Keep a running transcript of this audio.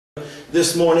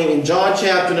this morning in John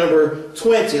chapter number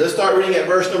 20. Let's start reading at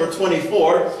verse number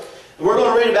 24. We're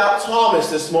going to read about Thomas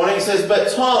this morning. It says,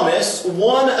 "But Thomas,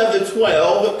 one of the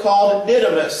 12, called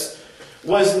Didymus,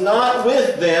 was not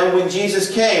with them when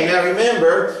Jesus came." Now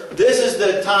remember, this is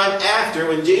the time after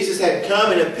when Jesus had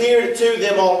come and appeared to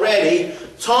them already.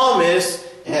 Thomas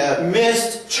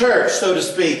missed church, so to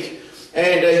speak.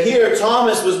 And here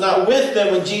Thomas was not with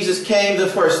them when Jesus came the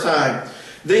first time.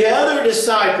 "The other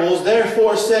disciples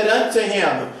therefore said unto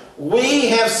him, We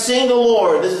have seen the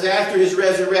Lord." This is after his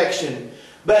resurrection.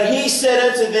 "But he said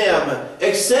unto them,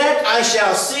 Except I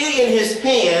shall see in his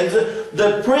hands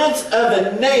the print of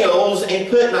the nails,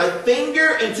 and put my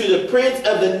finger into the print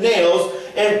of the nails,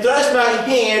 and thrust my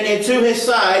hand into his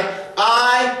side,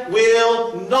 I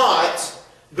will not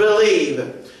believe."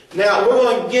 Now we're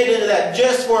going to get into that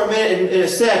just for a minute in a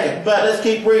second, but let's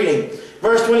keep reading.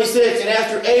 Verse 26, "And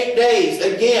after 8 days,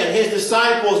 again his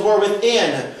disciples were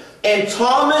within, and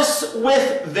Thomas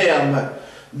with them.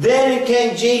 Then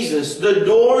came Jesus, the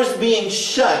doors being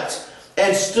shut,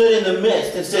 and stood in the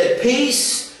midst, and said,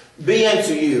 Peace be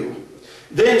unto you.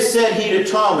 Then said he to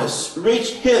Thomas,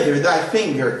 Reach hither thy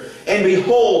finger, and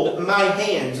behold my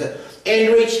hands.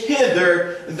 And reach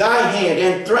hither thy hand,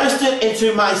 and thrust it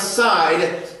into my side,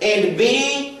 and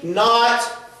be not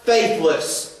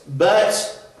faithless,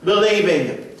 but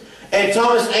believing. And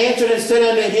Thomas answered and said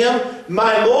unto him,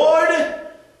 My Lord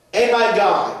and my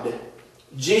God.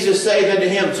 Jesus saith unto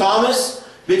him, Thomas,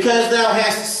 because thou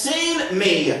hast seen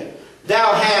me,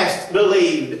 thou hast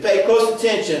believed. Pay close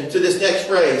attention to this next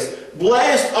phrase.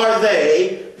 Blessed are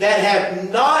they that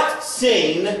have not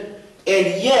seen,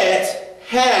 and yet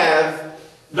have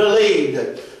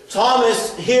believed.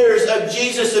 Thomas hears of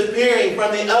Jesus appearing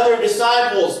from the other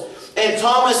disciples. And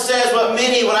Thomas says what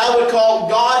I would call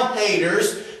God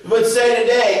haters would say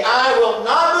today, I will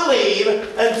not believe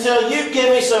until you give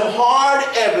me some hard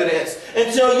evidence,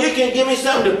 until you can give me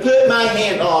something to put my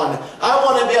hand on. I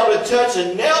want to be able to touch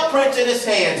a nail print in his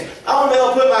hands. I want to be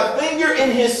able to put my finger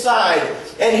in his side.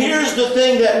 And here's the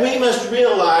thing that we must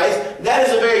realize, that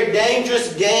is a very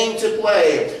dangerous game to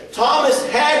play. Thomas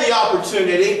had the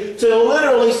opportunity to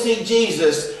literally see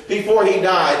Jesus before he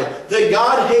died. The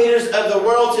God haters of the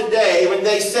world today, when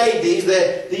they say these,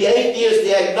 the atheists,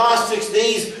 the agnostics,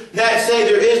 these that say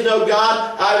there is no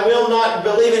God, I will not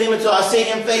believe in him until I see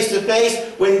him face to face.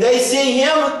 When they see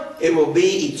him, it will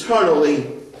be eternally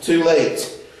too late.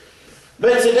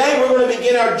 But today we're going to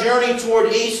begin our journey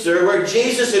toward Easter, where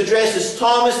Jesus addresses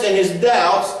Thomas and his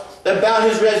doubts about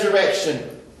his resurrection.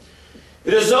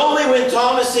 It is only when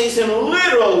Thomas sees him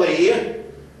literally,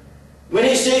 when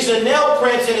he sees the nail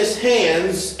prints in his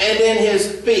hands and in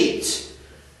his feet,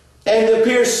 and the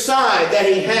pierced side that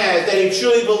he has, that he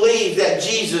truly believes that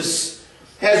Jesus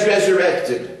has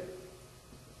resurrected.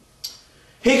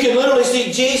 He can literally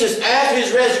see Jesus after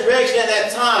his resurrection at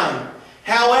that time.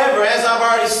 However, as I've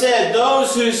already said,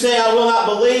 those who say, I will not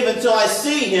believe until I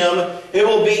see him, it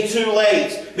will be too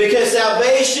late. Because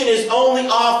salvation is only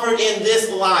offered in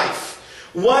this life.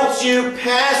 Once you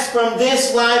pass from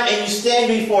this life and you stand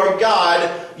before God,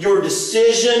 your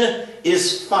decision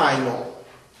is final.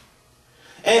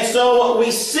 And so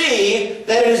we see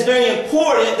that it is very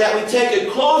important that we take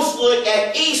a close look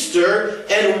at Easter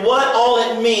and what all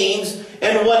it means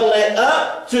and what led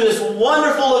up to this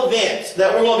wonderful event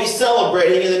that we're going to be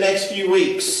celebrating in the next few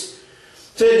weeks.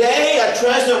 Today, I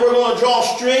trust that we're going to draw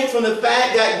strength from the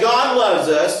fact that God loves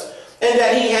us and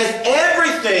that He has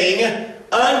everything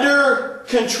under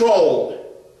control.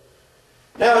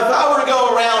 Now, if I were to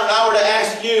go around and I were to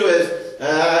ask you, as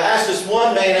asked this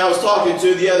one man I was talking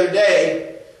to the other day,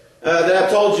 that I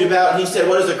told you about, and he said,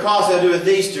 what does the cross have to do with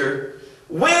Easter?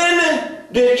 When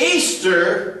did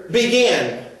Easter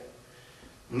begin?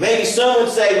 Maybe some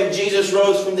would say when Jesus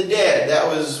rose from the dead. That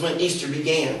was when Easter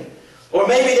began. Or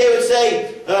maybe they would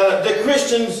say the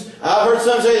Christians, I've heard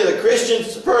some say that the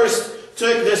Christians first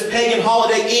took this pagan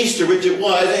holiday Easter, which it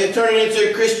was, and they turned it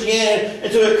into Christianity,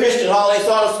 into a Christian holiday,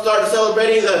 started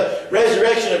celebrating the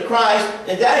resurrection of Christ,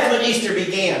 and that is when Easter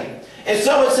began. And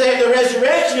some would say that the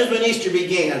resurrection is when Easter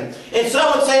began. And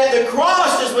some would say that the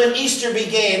cross is when Easter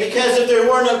began. Because if there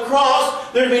were no cross,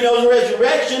 there would be no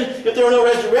resurrection. If there were no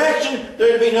resurrection,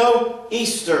 there would be no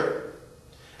Easter.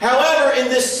 However, in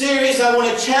this series, I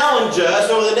want to challenge us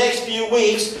over the next few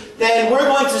weeks that we're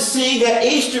going to see that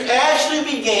Easter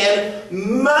actually began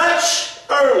much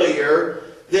earlier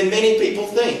than many people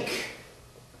think.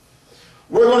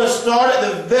 We're going to start at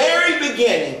the very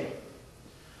beginning.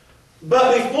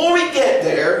 But before we get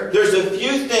there, there's a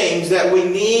few things that we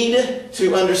need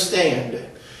to understand.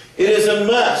 It is a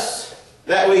must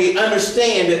that we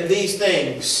understand these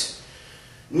things.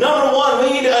 Number one,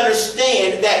 we need to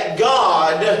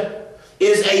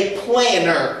is a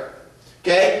planner.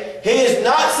 Okay? He is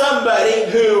not somebody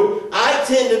who, I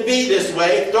tend to be this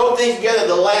way, throw things together at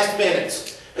the last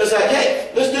minute. It's like,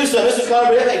 hey, let's do something. This is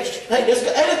kind of, hey, let's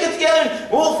get together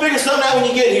and we'll figure something out when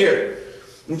you get here.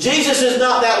 Jesus is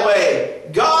not that way.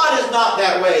 God is not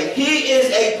that way. He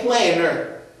is a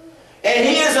planner. And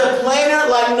He is a planner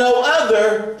like no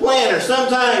other planner.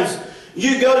 Sometimes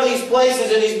you go to these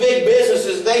places and these big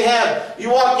businesses, you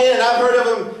walk in and I've heard of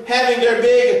them having their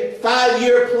big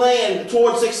 5-year plan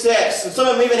towards success. And some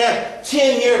of them even have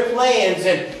 10-year plans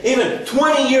and even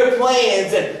 20-year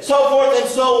plans and so forth and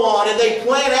so on. And they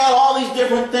plan out all these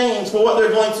different things for what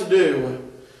they're going to do.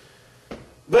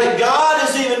 But God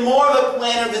is even more of a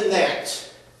planner than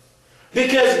that.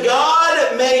 Because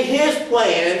God made His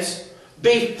plans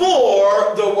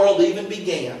before the world even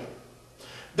began.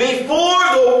 Before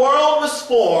the world was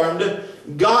formed,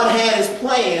 God had His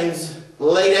plans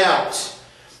laid out.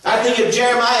 I think of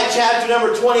Jeremiah chapter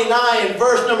number 29 and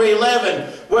verse number 11,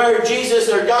 where Jesus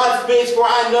or God speaks, "For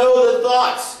I know the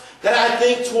thoughts that I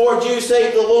think toward you,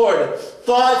 saith the Lord,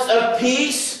 thoughts of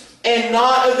peace and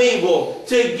not of evil,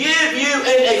 to give you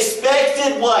an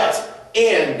expected" what?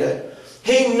 End.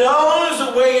 He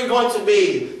knows where you're going to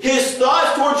be. His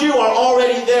thoughts towards you are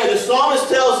already there. The psalmist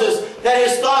tells us that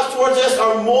His thoughts towards us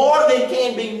are more than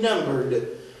can be numbered.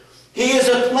 He is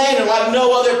a planner like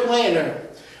no other planner.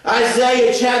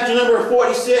 Isaiah chapter number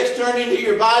 46. Turn into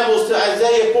your Bibles to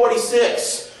Isaiah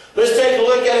 46. Let's take a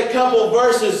look at a couple of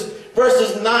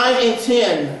verses 9 and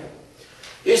 10.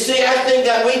 You see, I think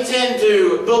that we tend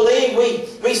to believe,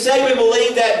 we say we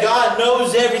believe that God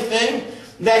knows everything,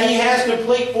 that He has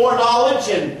complete foreknowledge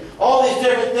and all these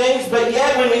different things, but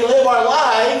yet when we live our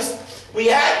lives,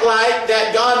 we act like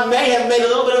that God may have made a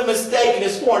little bit of a mistake in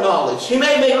His foreknowledge. He may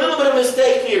have made a little bit of a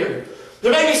mistake here.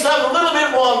 There may be something a little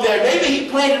bit wrong there. Maybe He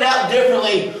planned it out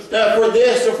differently for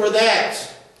this or for that.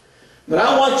 But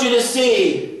I want you to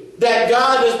see that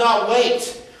God does not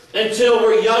wait until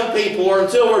we're young people or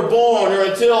until we're born or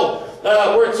until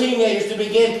we're teenagers to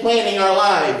begin planning our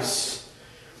lives.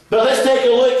 But let's take a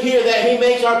look here that He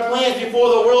makes our plans before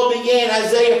the world began.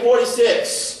 Isaiah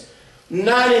 46,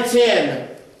 9 and 10.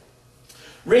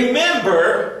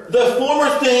 "Remember the former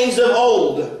things of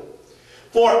old.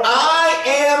 For I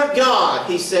am God,"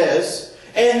 He says,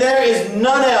 "and there is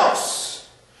none else.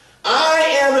 I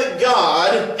am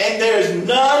God, and there is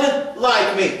none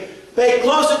like me." Pay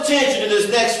close attention to this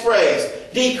next phrase.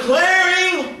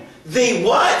 "Declaring the"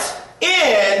 what?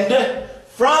 "End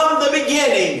from the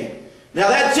beginning." Now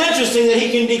that's interesting that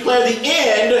He can declare the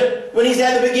end when He's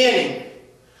at the beginning.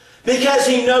 Because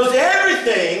He knows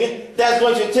everything that's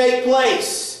going to take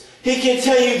place. He can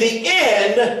tell you the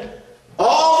end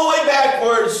all the way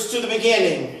backwards to the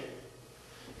beginning.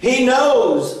 He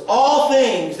knows all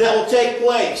things that will take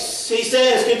place. He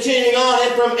says, continuing on,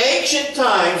 "And from ancient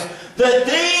times, the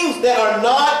things that are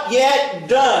not yet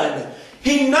done."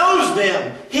 He knows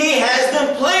them. He has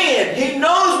them planned. He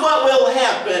knows what will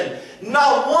happen.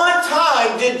 Not one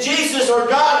time did Jesus or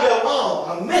God go, "Oh,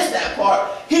 I missed that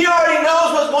part." He already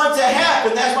knows what's going to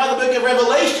happen. That's why the book of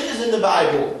Revelation is in the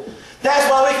Bible. That's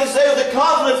why we can say with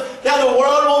confidence that the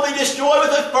world will be destroyed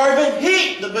with a fervent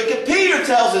heat. The book of Peter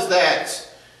tells us that.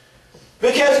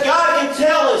 Because God can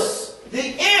tell us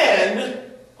the end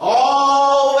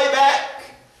all the way back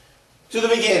to the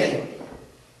beginning.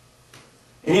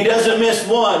 And He doesn't miss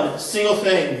one single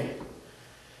thing.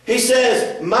 He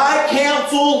says, "My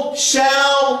counsel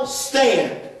shall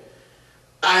stand,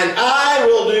 and I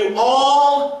will do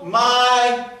all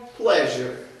my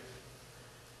pleasure."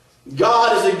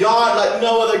 God is a God like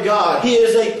no other God. He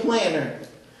is a planner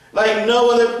like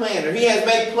no other planner. He has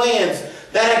made plans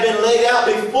that have been laid out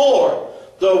before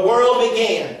the world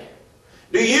began.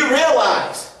 Do you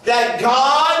realize that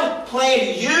God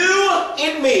planned you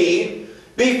and me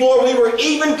before we were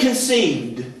even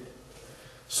conceived?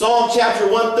 Psalm chapter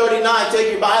 139, take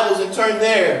your Bibles and turn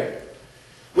there.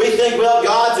 We think, well,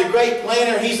 God's a great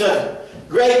planner. He's a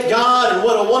great God, and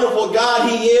what a wonderful God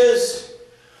He is.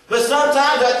 But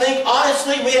sometimes I think,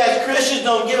 honestly, we as Christians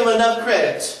don't give Him enough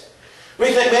credit.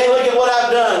 We think, man, look at what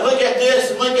I've done. Look at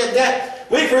this and look at that.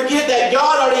 We forget that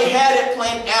God already had it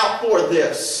planned out for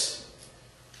this.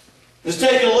 Let's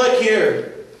take a look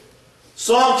here.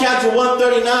 Psalm chapter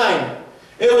 139.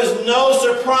 It was no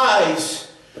surprise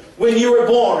when you were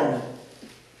born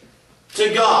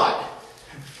to God.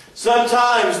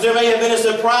 Sometimes there may have been a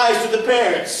surprise to the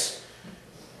parents,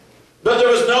 but there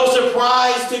was no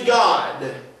surprise to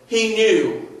God. He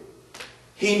knew.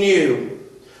 He knew.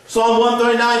 Psalm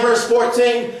 139 verse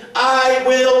 14, "I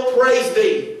will praise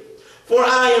Thee, for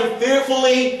I am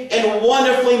fearfully and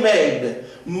wonderfully made.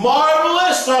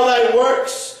 Marvelous are Thy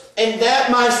works, and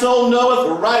that my soul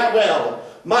knoweth right well.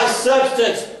 My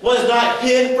substance was not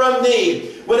hid from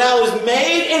thee, when I was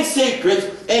made in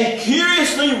secret, and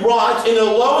curiously wrought in the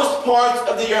lowest parts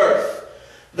of the earth.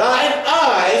 Thine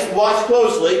eyes, watch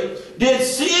closely, did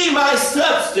see my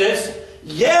substance,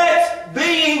 yet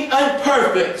being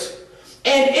unperfect.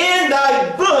 And in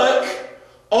thy book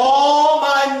all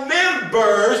my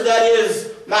members, that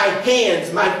is, my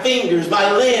hands, my fingers,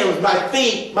 my limbs, my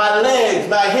feet, my legs,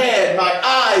 my head, my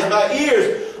eyes, my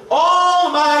ears,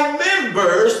 all my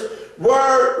members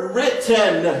were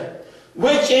written,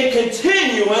 which in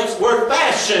continuance were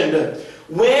fashioned,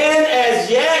 when as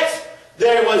yet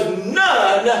there was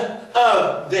none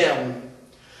of them.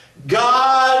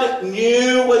 God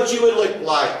knew what you would look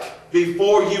like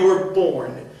before you were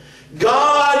born.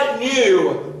 God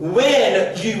knew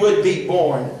when you would be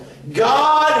born.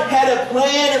 God had a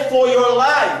plan for your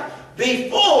life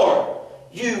before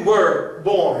you were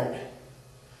born.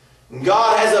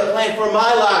 God has a plan for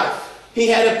my life. He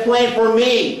had a plan for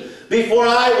me before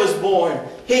I was born.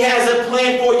 He has a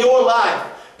plan for your life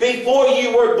before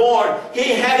you were born.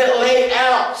 He had it laid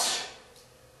out.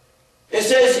 It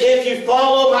says, if you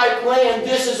follow my plan,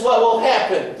 this is what will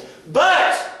happen.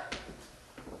 But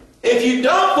if you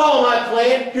don't follow my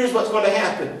plan, here's what's going to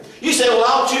happen. You say, well,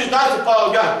 I'll choose not to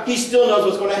follow God. He still knows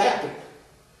what's going to happen.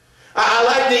 I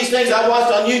like these things I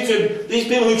watched on YouTube. These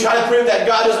people who try to prove that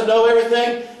God doesn't know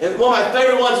everything. And one of my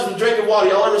favorite ones is the drink of water.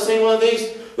 Y'all ever seen one of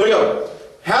these? There you go.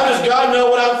 How does God know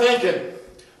what I'm thinking?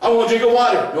 I want a drink of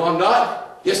water. No, I'm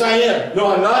not. Yes, I am.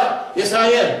 No, I'm not. Yes, I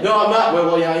am. No, I'm not.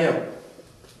 Well, yeah, I am.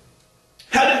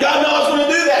 How did God know I was going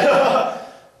to do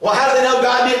that? Well, how do they know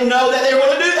God didn't know that they were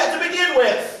going to do that to begin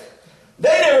with?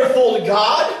 They never fooled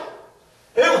God.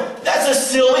 That's a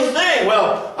silly thing.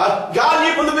 Well, God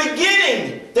knew from the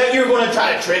beginning that you were going to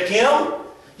try to trick Him.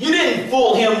 You didn't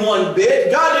fool Him one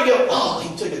bit. God didn't go, oh,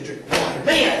 he took a drink of water.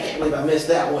 Man, I can't believe I missed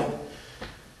that one.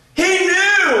 He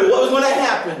knew what was going to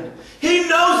happen. He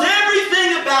knows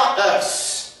everything about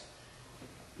us.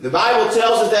 The Bible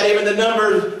tells us that even the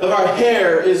number of our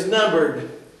hair is numbered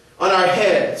on our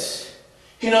heads.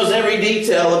 He knows every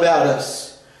detail about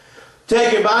us.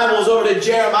 Take your Bibles over to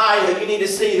Jeremiah. You need to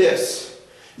see this.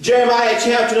 Jeremiah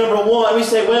chapter number 1. We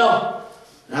say, well,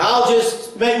 I'll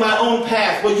just make my own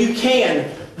path. Well, you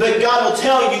can. But God will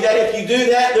tell you that if you do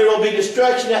that, there will be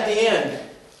destruction at the end.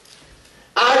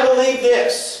 I believe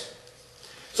this,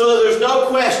 so that there's no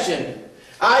question.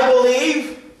 I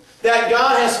believe that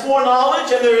God has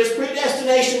foreknowledge and there is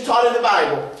predestination taught in the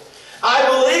Bible. I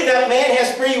believe that man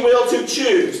has free will to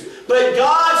choose. But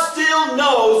God still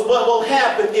knows what will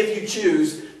happen if you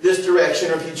choose this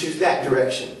direction or if you choose that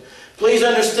direction. Please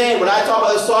understand, when I talk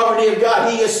about the sovereignty of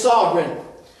God, He is sovereign.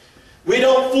 We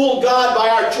don't fool God by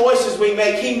our choices we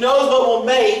make. He knows what we'll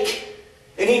make,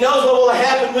 and He knows what will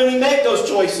happen when we make those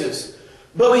choices.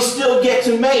 But we still get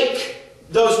to make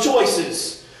those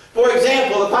choices. For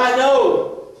example, if I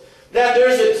know that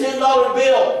there's a $10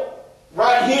 bill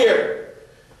right here,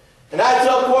 and I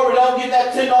tell Corbett, don't get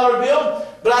that $10 bill,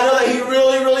 but I know that he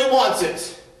really, really wants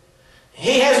it.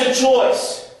 He has a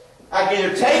choice. I can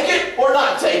either take it or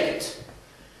not take it.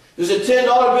 There's a $10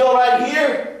 bill right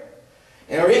here,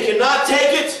 or he cannot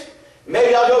take it.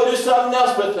 Maybe I'll go do something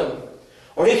else with them.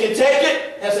 Or he can take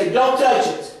it and say, don't touch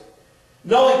it.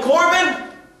 Knowing Corbin,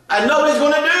 I know what he's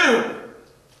going to do.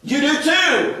 You do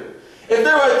too. If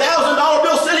there were a $1,000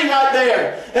 bill sitting right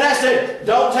there, and I said,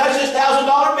 don't touch this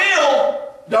 $1,000 bill,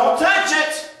 don't touch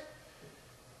it,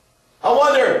 I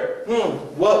wonder,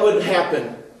 what would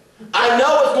happen? I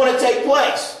know it's going to take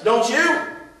place, don't you?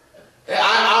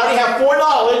 I already have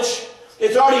foreknowledge.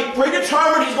 It's already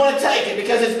predetermined he's going to take it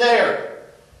because it's there.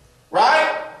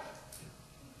 Right?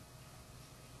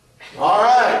 All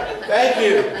right. Thank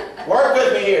you. Work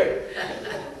with me here.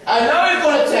 I know he's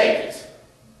going to take it.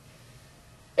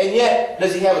 And yet,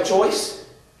 does he have a choice?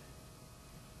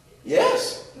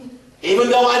 Yes.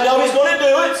 Even though I know he's going to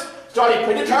do it, it's already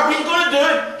predetermined he's going to do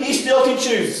it, he still can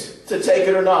choose to take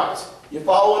it or not. You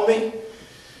following me?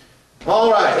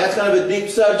 All right, that's kind of a deep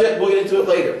subject. We'll get into it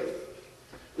later.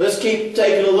 Let's keep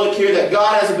taking a look here that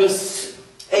God has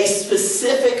a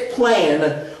specific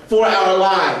plan for our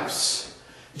lives.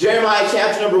 Jeremiah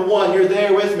chapter number 1, you're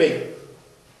there with me.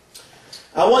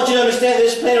 I want you to understand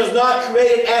this plan was not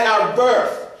created at our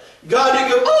birth. God didn't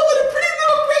go, oh, what a pretty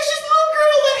little precious little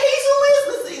girl that Hazel is.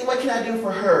 Let's see, what can I do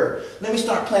for her? Let me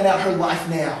start planning out her life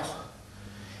now.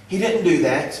 He didn't do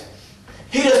that.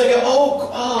 He doesn't go,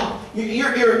 oh,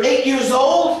 you're 8 years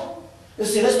old?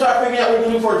 Let's see, let's start figuring out what we're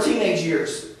going to do for our teenage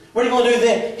years. What are you going to do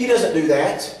then? He doesn't do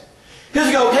that. He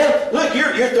doesn't go, okay, look,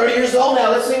 you're 30 years old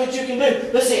now. Let's see what you can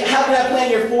do. Let's see, how can I plan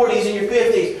your 40s and your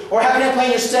 50s? Or how can I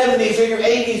plan your 70s or your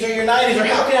 80s or your 90s? Or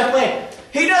how can I plan?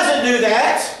 He doesn't do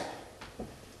that.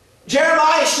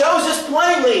 Jeremiah shows us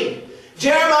plainly.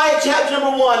 Jeremiah chapter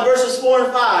number 1, verses 4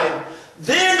 and 5.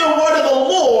 Then the word of the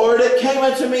Lord came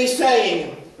unto me,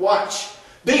 saying, watch,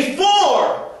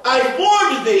 before I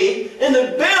formed thee in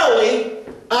the belly,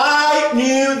 I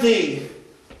knew thee.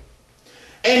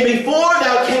 And before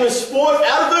thou camest forth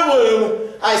out of the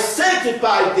womb, I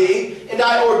sanctified thee, and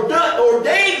I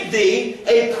ordained thee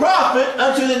a prophet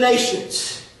unto the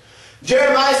nations.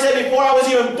 Jeremiah said, before I was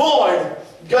even born,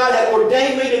 God had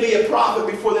ordained me to be a prophet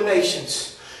before the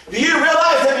nations. Do you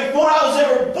realize that before I was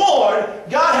ever born,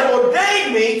 God had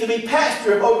ordained me to be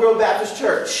pastor of Oak Grove Baptist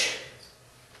Church?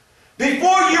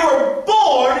 Before you were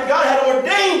born, God had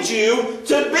ordained you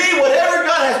to be whatever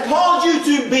God has called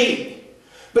you to be.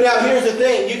 But now here's the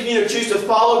thing. You can either choose to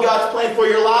follow God's plan for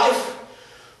your life,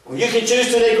 or you can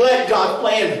choose to neglect God's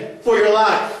plan for your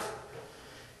life.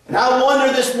 And I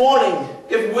wonder this morning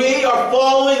if we are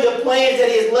following the plans that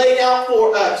He has laid out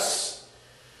for us,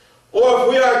 or if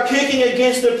we are kicking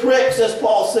against the pricks, as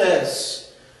Paul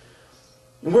says.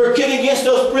 And we're kicking against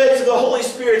those pricks of the Holy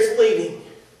Spirit's leading.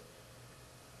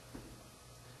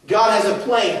 God has a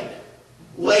plan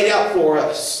laid out for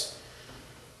us.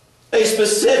 A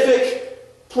specific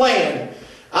plan.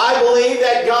 I believe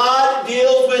that God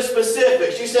deals with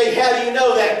specifics. You say, how do you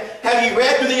know that? Have you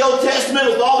read through the Old Testament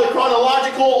with all the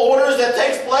chronological orders that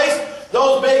takes place?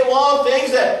 Those big long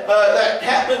things that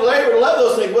happen later. I love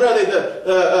those things. What are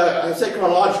they? I say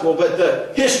chronological, but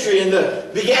the history and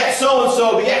the begat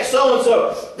so-and-so, begat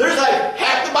so-and-so. There's like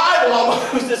half the Bible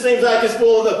almost, it seems like, is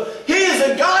full of them. He is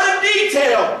a God of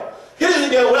detail. He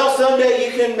doesn't go, well, someday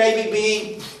you can maybe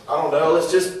be, I don't know,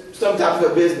 let's just some type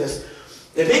of a business.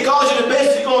 If He calls you to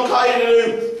business, He's going to call you to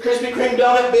do Krispy Kreme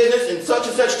donut business in such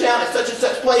and such town, at such and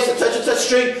such place, at such and such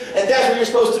street, and that's where you're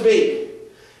supposed to be.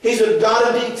 He's a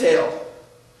God of detail.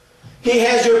 He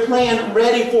has your plan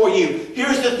ready for you.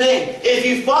 Here's the thing. If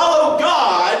you follow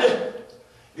God,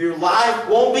 your life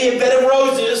won't be a bed of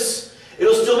roses.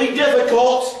 It'll still be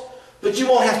difficult, but you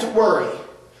won't have to worry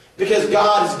because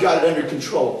God has got it under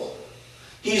control.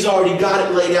 He's already got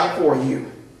it laid out for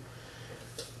you.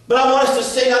 But I want us to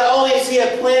see, not only is He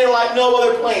a planner like no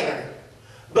other planner,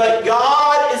 but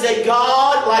God is a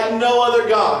God like no other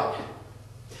God.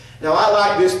 Now I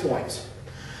like this point.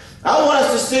 I want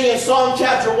us to see in Psalm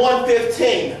chapter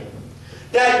 115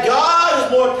 that God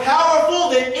is more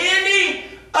powerful than any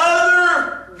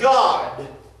other God.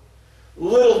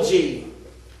 Little g.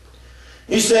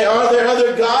 You say, are there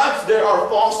other gods? There are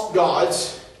false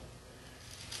gods.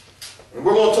 And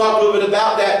we're going to talk a little bit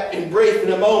about that in brief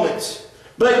in a moment.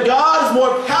 But God is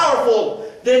more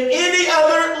powerful than any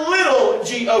other little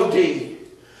G-O-D.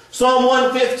 Psalm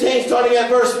 115, starting at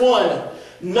verse 1.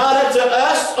 Not unto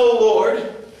us, O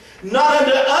Lord, not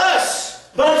unto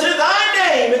us, but unto Thy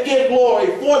name give glory,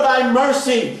 for Thy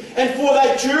mercy and for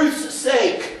Thy truth's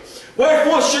sake.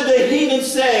 Wherefore should the heathen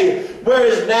say, where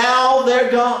is now their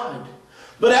God?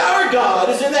 But our God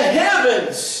is in the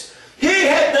heavens. He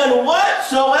hath done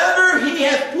whatsoever He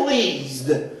hath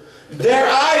pleased. Their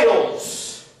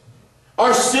idols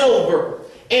are silver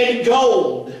and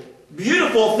gold,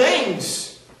 beautiful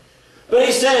things. But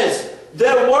He says,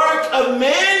 the work of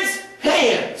men's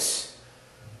hands.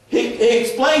 He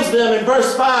explains them in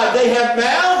verse 5. They have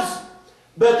mouths,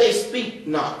 but they speak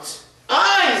not.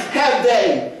 Eyes have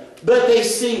they, but they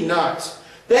see not.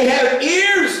 They have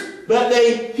ears, but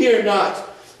they hear not.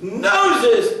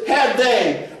 Noses have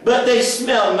they, but they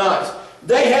smell not.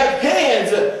 They have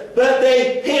hands, but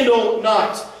they handle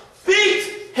not.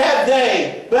 Feet have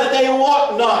they, but they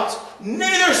walk not.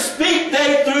 Neither speak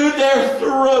they through their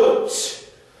throats.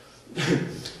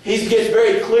 He gets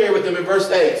very clear with them in verse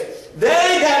 8. They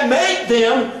that make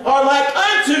them are like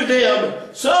unto them.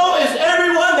 So is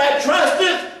everyone that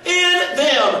trusteth in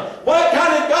them. What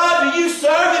kind of God do you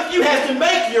serve if you have to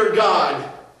make your God?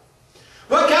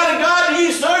 What kind of God do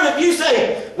you serve if you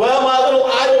say, well, my little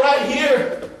idol right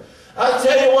here, I'll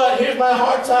tell you what, here's my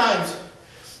hard times.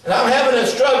 And I'm having a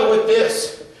struggle with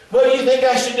this. What do you think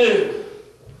I should do?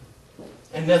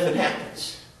 And nothing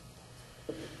happens.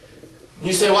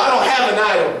 You say, well, I don't have an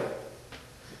idol.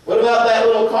 What about that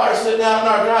little car sitting out in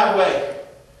our driveway?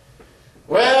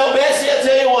 Well, Bessie, I'll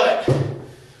tell you what.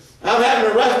 I'm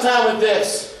having a rough time with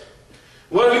this.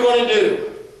 What are we going to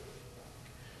do?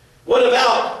 What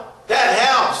about that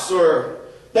house or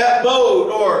that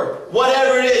boat or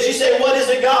whatever it is? You say, what is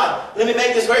a God? Let me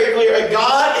make this very clear. A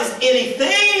God is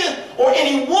anything or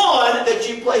anyone that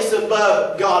you place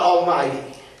above God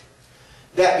Almighty.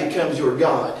 That becomes your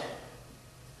God.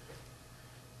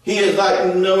 He is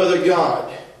like no other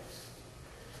God.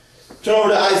 Turn over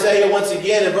to Isaiah once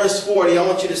again in verse 40. I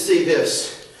want you to see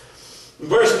this.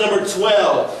 Verse number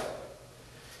 12.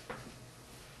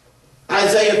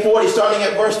 Isaiah 40, starting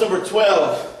at verse number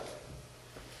 12.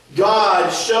 God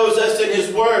shows us in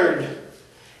His Word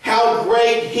how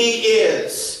great He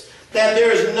is, that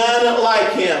there is none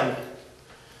like Him.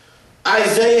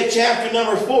 Isaiah chapter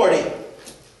number 40,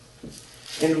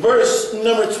 in verse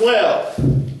number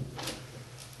 12.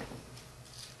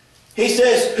 He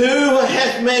says, "Who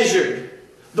hath measured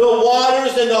the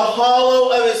waters in the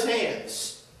hollow of His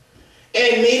hands,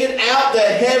 and meted out the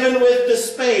heaven with the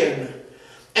span,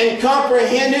 and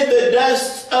comprehended the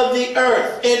dust of the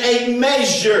earth in a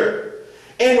measure,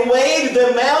 and weighed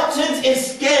the mountains in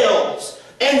scales,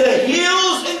 and the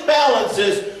hills in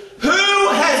balances? Who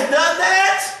has done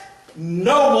that?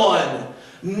 No one.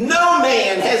 No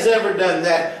man has ever done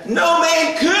that. No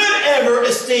man could ever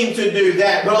esteem to do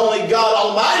that, but only God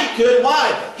Almighty could.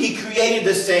 Why? He created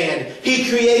the sand. He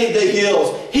created the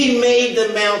hills. He made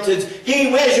the mountains.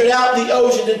 He measured out the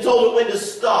oceans and told it when to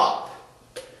stop.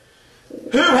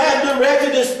 Who hath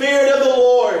directed the Spirit of the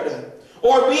Lord,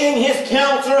 or being His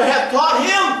counselor hath taught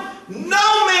Him?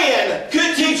 No man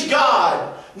could teach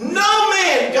God. No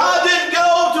man. God didn't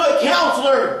go to a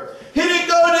counselor. He didn't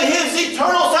go to His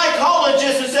eternal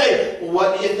psychologist and say,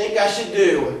 "What do you think I should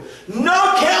do?"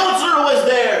 No counselor was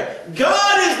there.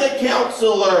 God is the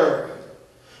counselor.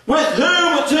 With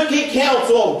whom took He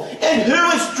counsel, and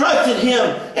who instructed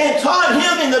him, and taught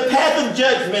him in the path of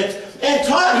judgment, and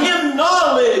taught him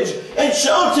knowledge, and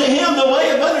showed to him the way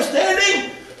of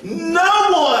understanding?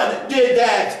 No one did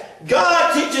that.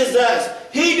 God teaches us.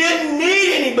 He didn't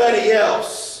need anybody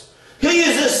else. He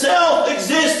is a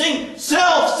self-existing,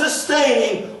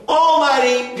 self-sustaining,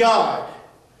 almighty God.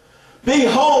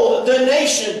 Behold, the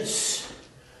nations,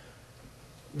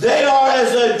 they are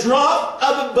as a drop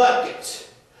of a bucket,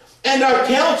 and are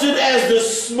counted as the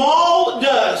small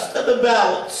dust of the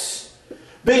balance.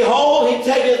 Behold, He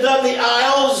taketh up the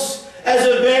isles as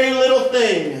a very little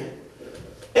thing.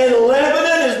 And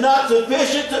Lebanon is not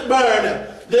sufficient to burn.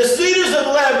 The cedars of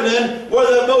Lebanon were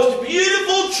the most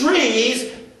beautiful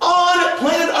trees on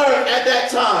planet Earth at that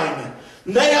time.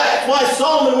 That's why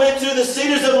Solomon went to the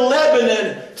cedars of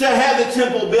Lebanon to have the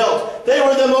temple built. They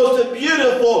were the most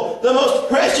beautiful, the most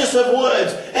precious of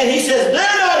woods. And he says,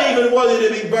 they're not even worthy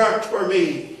to be burnt for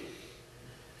me.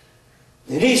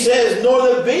 And he says,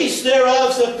 nor the beasts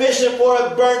thereof sufficient for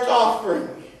a burnt offering.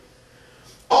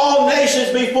 All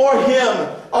nations before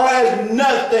Him are as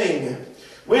nothing.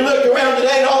 We look around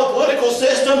today at all the political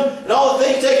system and all the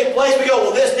things taking place. We go,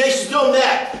 well, this nation's doing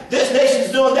that. This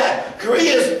nation's doing that.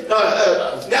 Korea's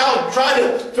now trying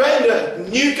to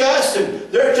nuke us,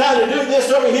 and they're trying to do this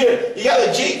over here. You got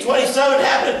the G20 summit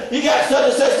happening. You got such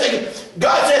and such thing.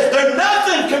 God says, they're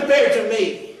nothing compared to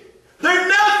me. They're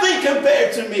nothing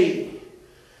compared to me.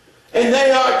 And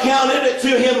they are counted to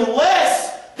Him less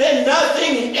than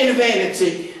nothing in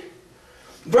vanity.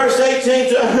 Verse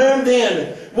 18, to whom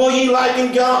then will ye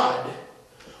liken God?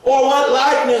 Or what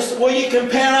likeness will ye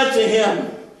compare unto Him?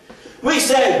 We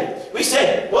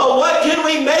say, well, what can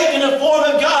we make in the form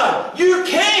of God? You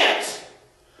can't.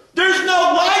 There's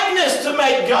no likeness to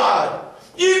make God.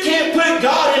 You can't put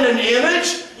God in an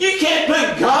image. You can't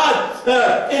put God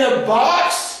in a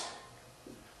box.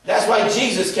 That's why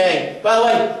Jesus came. By the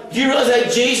way, do you realize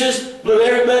that Jesus blew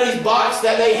everybody's box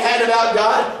that they had about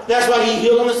God? That's why He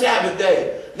healed on the Sabbath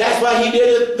day. That's why He did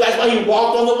it. That's why He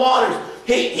walked on the waters.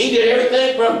 He did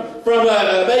everything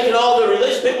from making all the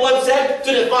religious people upset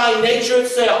to defying nature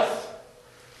itself.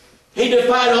 He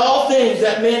defied all things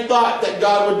that men thought that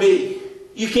God would be.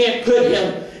 You can't put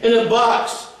Him in a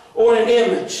box or an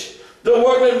image. The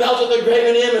workman melteth the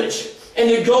graven image, and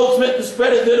the goldsmith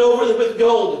spreadeth it over with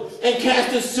gold, and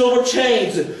casteth silver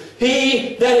chains.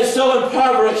 He that is so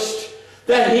impoverished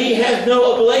that he hath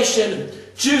no oblation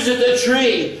chooseth a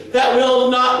tree that will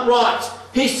not rot.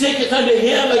 He seeketh unto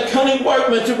him a cunning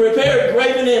workman to prepare a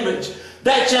graven image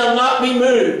that shall not be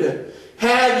moved.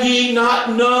 Have ye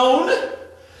not known?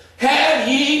 Have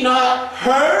ye not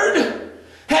heard?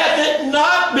 Hath it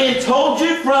not been told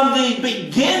you from the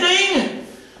beginning?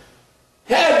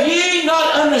 Have ye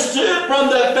not understood from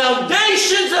the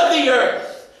foundations of the earth?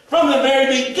 From the very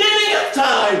beginning of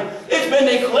time, it's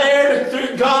been declared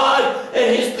through God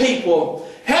and His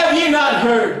people. Have ye not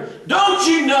heard? Don't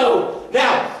you know?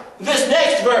 Now, this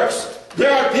next verse,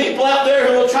 there are people out there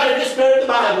who will try to discredit the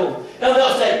Bible. And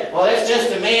they'll say, well, it's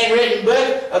just a man-written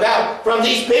book from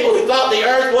these people who thought the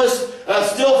earth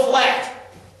was still flat.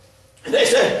 And they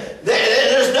said,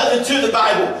 there's nothing to the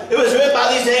Bible. It was written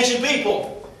by these ancient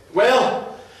people.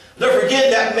 Well, They're forgetting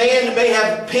that man may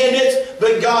have penned it,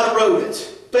 but God wrote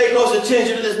it. Pay close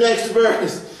attention to this next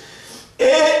verse.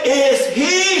 It is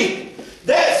He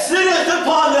that sitteth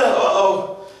upon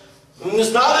the,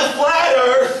 it's not the flat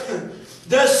earth,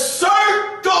 the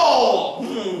circle.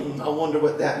 I wonder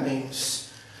what that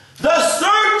means. The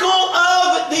circle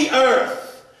of the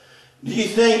earth. Do you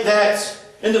think that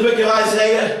in the book of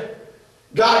Isaiah,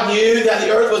 God knew that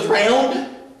the earth was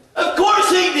round? Of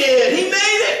course He did. He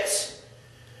made it.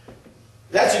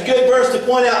 That's a good verse to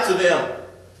point out to them.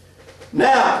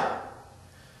 Now,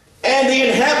 and the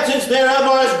inhabitants thereof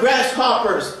are as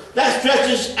grasshoppers, that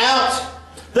stretches out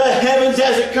the heavens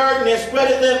as a curtain, and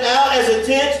spreadeth them out as a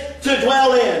tent to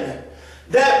dwell in.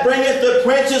 That bringeth the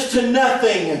princes to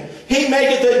nothing. He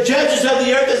maketh the judges of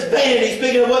the earth as vanity,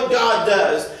 speaking of what God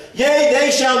does. Yea,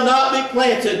 they shall not be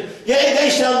planted. Yea, they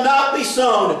shall not be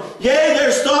sown. Yea,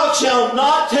 their stalk shall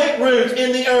not take root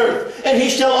in the earth. And He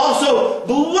shall also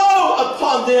blow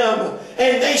upon them,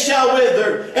 and they shall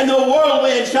wither. And the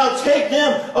whirlwind shall take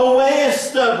them away as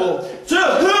stubble. To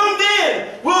whom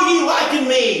then will ye liken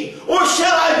me? Or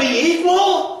shall I be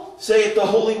equal? Saith the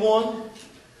Holy One.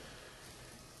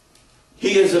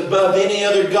 He is above any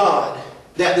other god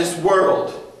that this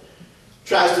world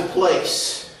tries to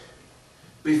place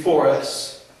before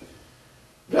us.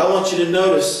 But I want you to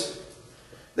notice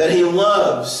that He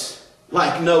loves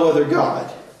like no other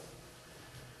God.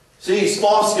 See, these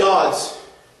false gods,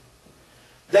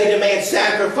 they demand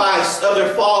sacrifice of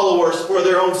their followers for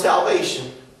their own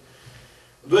salvation.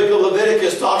 The book of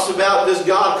Leviticus talks about this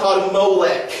god called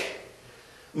Molech.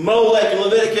 Molech in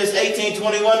Leviticus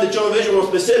 18:21, the children of Israel were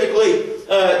specifically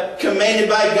commanded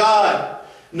by God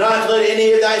not to let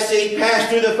any of thy seed pass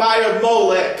through the fire of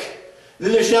Molech.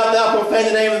 Then shalt thou profane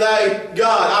the name of thy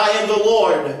God. I am the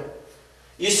Lord.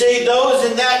 You see, those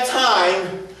in that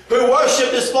time who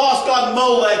worshipped this false god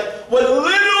Molech would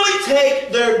literally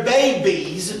take their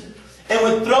babies and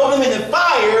would throw them in the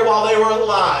fire while they were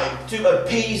alive to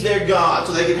appease their God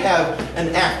so they could have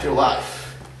an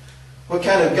afterlife. What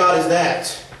kind of God is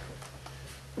that?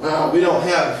 Well, we don't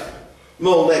have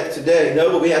Molech today. No,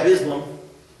 but we have Islam.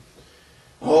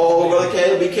 Oh, Brother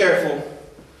Caleb, be careful.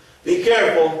 Be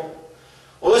careful.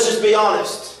 Well, let's just be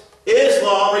honest.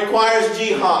 Islam requires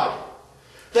jihad.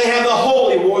 They have the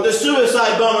holy war, the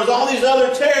suicide bombers, all these other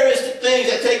terroristic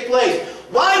things that take place.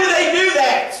 Why do they do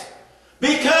that?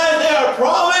 Because they are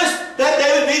promised that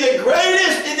they would be the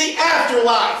greatest in the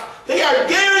afterlife. They are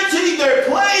guaranteed their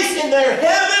place in their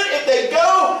heaven if they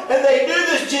go and they do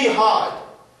this jihad.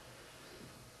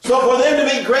 So for them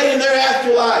to be great in their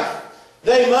afterlife,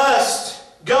 they must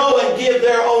go and give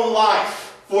their own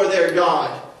life for their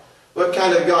God. What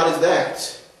kind of God is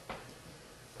that?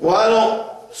 Well, I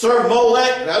don't serve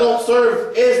Molech, I don't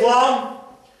serve Islam.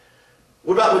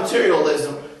 What about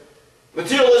materialism?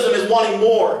 Materialism is wanting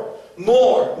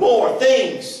more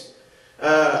things,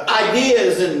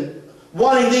 ideas, and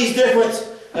wanting these different,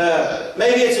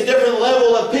 maybe it's a different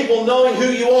level of people knowing who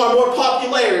you are, more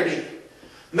popularity.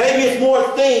 Maybe it's more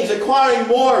things, acquiring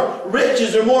more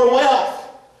riches or more wealth.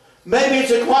 Maybe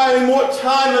it's acquiring more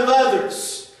time of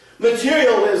others.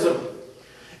 Materialism.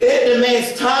 It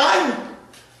demands time,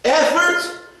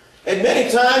 effort, and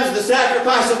many times the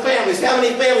sacrifice of families. How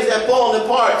many families have fallen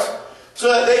apart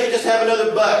so that they can just have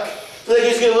another buck? So they can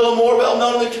just get a little more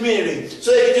well-known in the community.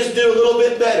 So they can just do a little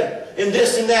bit better in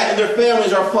this and that. And their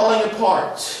families are falling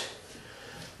apart.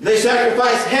 They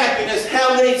sacrifice happiness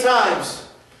how many times?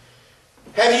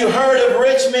 Have you heard of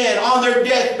rich men on their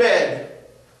deathbed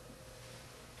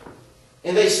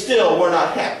and they still were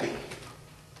not happy?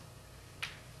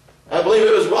 I believe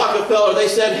it was Rockefeller. They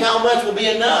said, how much will be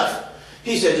enough?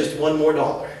 He said, just $1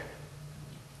 more.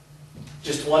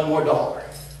 Just $1 more.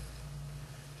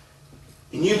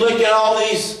 And you look at all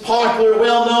these popular,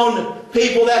 well-known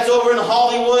people that's over in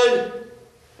Hollywood,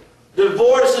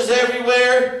 divorces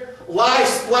everywhere, lies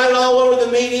splattered all over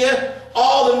the media,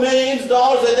 all the millions of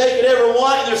dollars that they could ever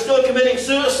want, and they're still committing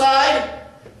suicide.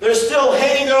 They're still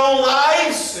hating their own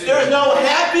lives. Amen. There's no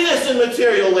happiness in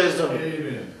materialism.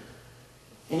 Amen.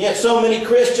 And yet so many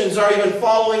Christians are even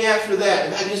following after that.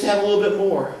 And I just have a little bit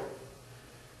more.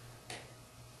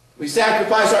 We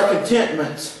sacrifice our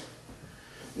contentment,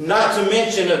 not to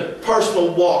mention a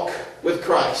personal walk with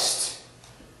Christ.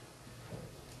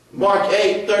 Mark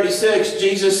 8:36,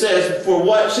 Jesus says, for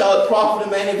what shall it profit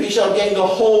a man if he shall gain the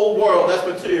whole world? That's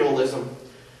materialism.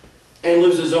 And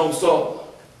lose his own soul.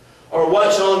 Or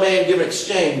what shall a man give in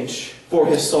exchange for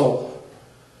his soul?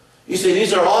 You see,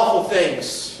 these are awful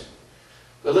things.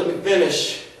 But let me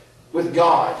finish with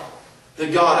God. The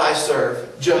God I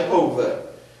serve, Jehovah.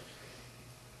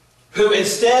 Who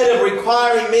instead of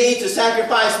requiring me to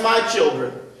sacrifice my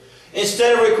children,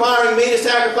 Instead of requiring me to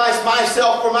sacrifice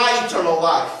myself for my eternal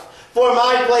life, for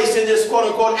my place in this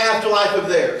quote-unquote afterlife of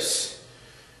theirs,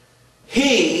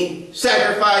 He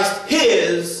sacrificed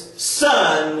His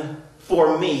Son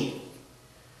for me.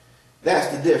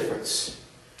 That's the difference.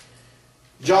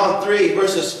 John 3,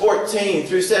 verses 14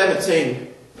 through 17.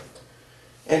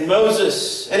 And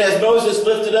as Moses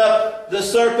lifted up the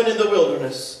serpent in the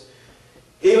wilderness,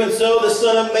 even so the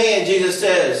Son of Man, Jesus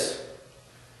says,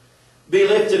 be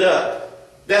lifted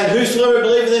up, that whosoever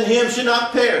believeth in Him should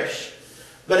not perish,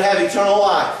 but have eternal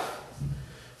life.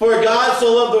 For God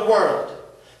so loved the world,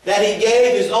 that He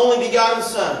gave His only begotten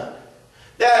Son,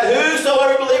 that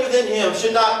whosoever believeth in Him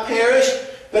should not perish,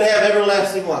 but have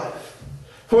everlasting life.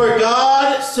 For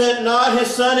God sent not His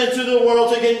Son into the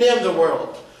world to condemn the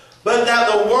world, but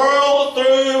that the world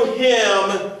through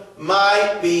Him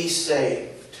might be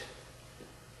saved.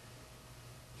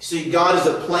 You see, God is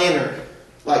a planner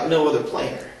like no other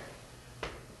planner.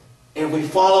 And if we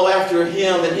follow after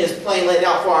Him and His plan laid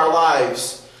out for our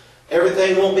lives,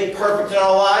 everything won't be perfect in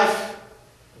our life,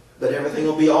 but everything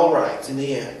will be all right in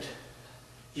the end.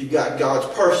 You've got God's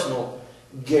personal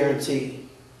guarantee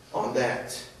on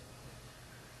that.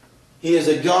 He is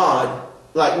a God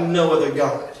like no other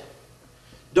God.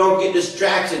 Don't get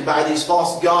distracted by these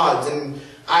false gods and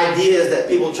ideas that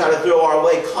people try to throw our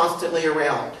way constantly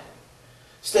around.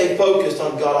 Stay focused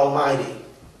on God Almighty,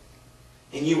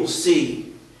 and you will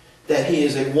see that He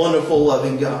is a wonderful,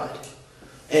 loving God.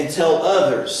 And tell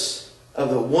others of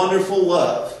the wonderful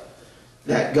love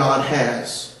that God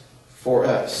has for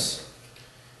us.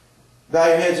 Bow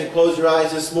your heads and close your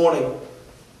eyes this morning.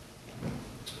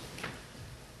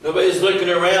 Nobody's looking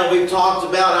around. We've talked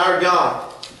about our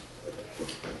God.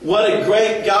 What a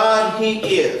great God He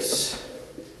is.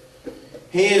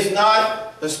 He is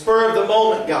not a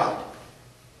spur-of-the-moment God.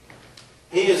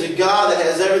 He is a God that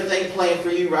has everything planned for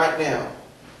you right now.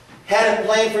 Had it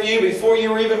planned for you before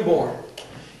you were even born.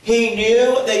 He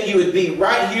knew that you would be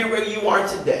right here where you are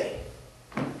today.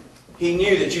 He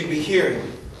knew that you'd be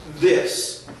hearing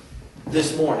this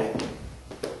morning.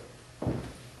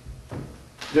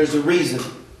 There's a reason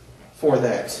for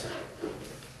that.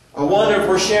 I wonder if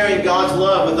we're sharing God's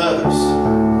love with others.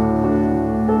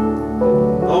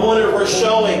 I wonder if we're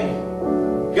showing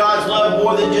God's love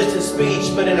more than just in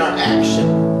speech, but in our action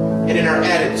and in our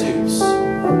attitudes.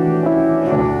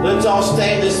 Let's all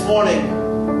stand this morning.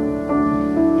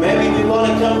 Maybe we want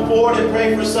to come forward and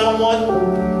pray for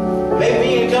someone. Maybe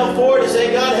you can come forward and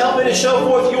say, God, help me to show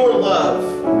forth your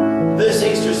love this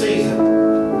Easter season.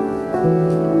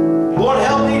 Lord,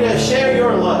 help me to share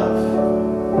your love.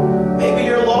 Maybe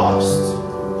you're lost.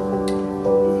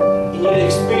 You need to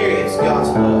experience God's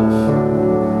love.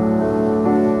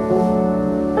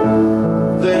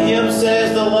 The hymn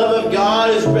says, the love of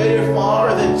God is greater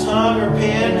far than tongue or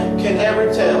pen can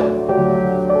ever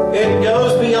tell. It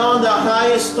goes beyond the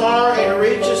highest star and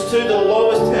reaches to the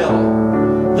lowest hell.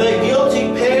 The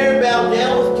guilty pair bowed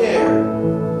down with care.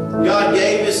 God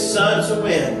gave His Son to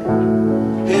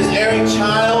win. His erring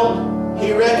child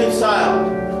He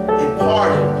reconciled and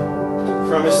pardoned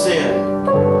from his sin.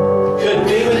 Could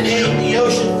we with ink the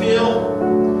ocean fill,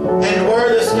 and were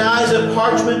the skies of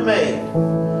parchment made,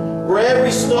 were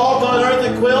every stalk on earth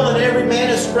a quill, and every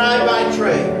man a scribe by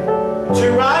trade,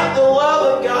 to write the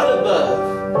love of God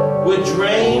above would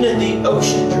drain the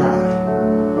ocean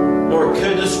dry, nor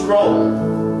could the scroll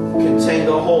contain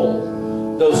the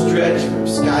whole, those dredged from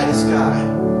sky to sky.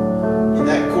 And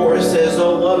that chorus says,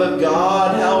 O love of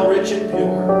God, how rich and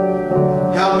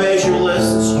pure, how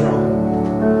measureless and strong,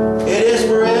 it is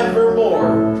forevermore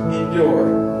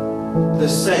endure, the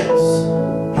saints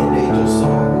and angels'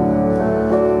 song.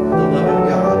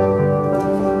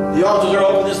 The altars are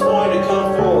open this morning to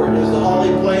come forward. As the holly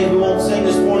plays, we won't sing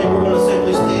this morning. We're going to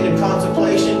simply stand in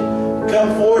contemplation.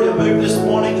 Come forward and move this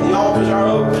morning. The altars are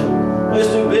open. Let's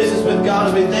do business with God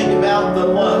as we think about the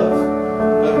love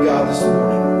of God this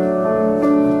morning.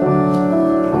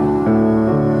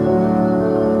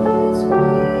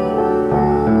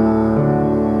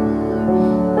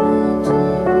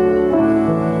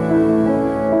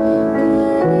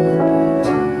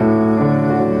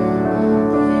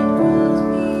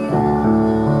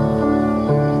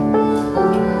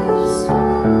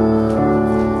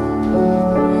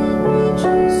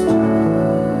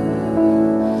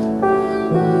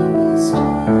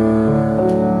 Stop.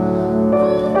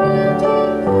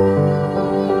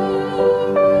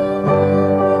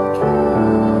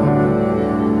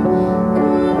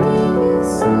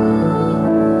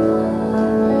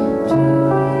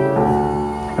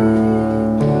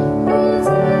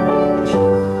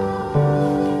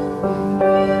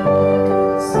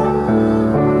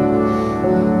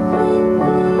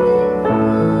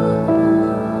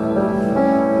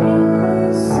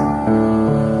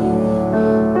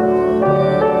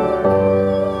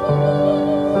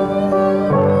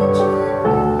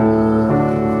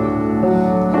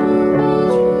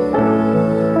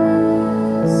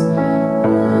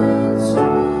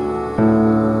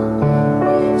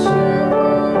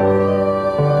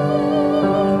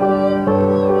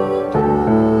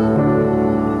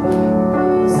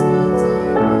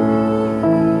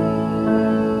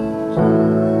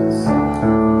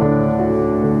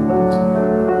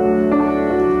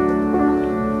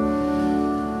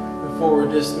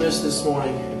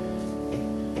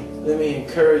 morning, let me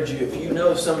encourage you. If you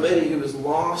know somebody who is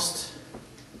lost,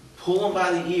 pull them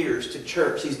by the ears to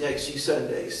church these next few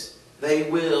Sundays.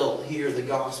 They will hear the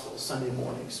gospel Sunday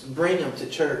mornings. Bring them to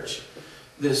church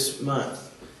this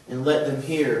month and let them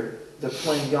hear the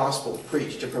plain gospel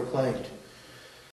preached and proclaimed.